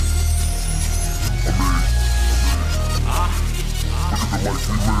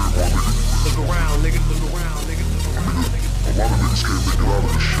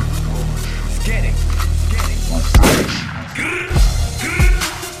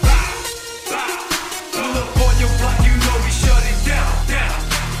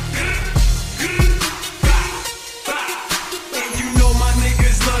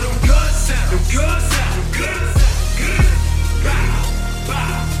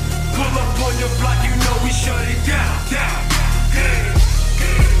the block, you know we shut it down, down.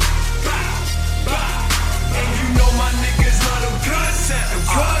 And you know my niggas love them good sound.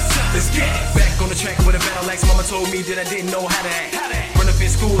 Let's get it. Back on the track with a battle axe. Mama told me that I didn't know how to act. Run up in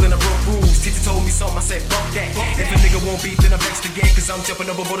school and I broke rules. Teacher told me something, I said fuck that. If a nigga won't beat, then I'm vexed again. Cause I'm jumping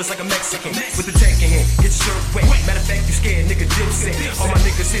over borders like a Mexican with the tech in hand. Get your shirt wet. Matter of fact, you scared, nigga, dipset. All my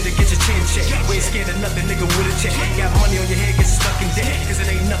niggas here to get your chin checked. We ain't scared of nothing, nigga, with a check. Got money on your head, get stuck in debt. Cause it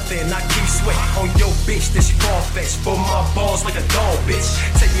ain't nothing, I keep sweat on your bitch, that she far-fetched. For my balls like a dog, bitch.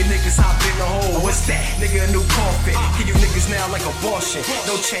 Tell you niggas hop in the hole, what's that? Nigga, a new carpet. Kill you niggas now like abortion.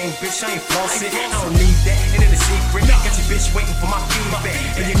 No chain, bitch, I ain't flossing. I don't need that, it ain't a secret. Got your bitch waiting for my feedback.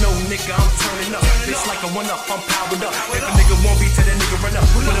 And you know, nigga, I'm turning up. Bitch like a one-up, I'm powered up. If a nigga won't be, tell that nigga run up.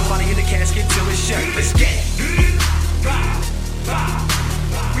 Put a body in the casket till it's shut. Let's get it.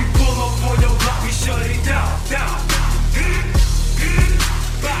 We pull up on your block, we shut it down, down.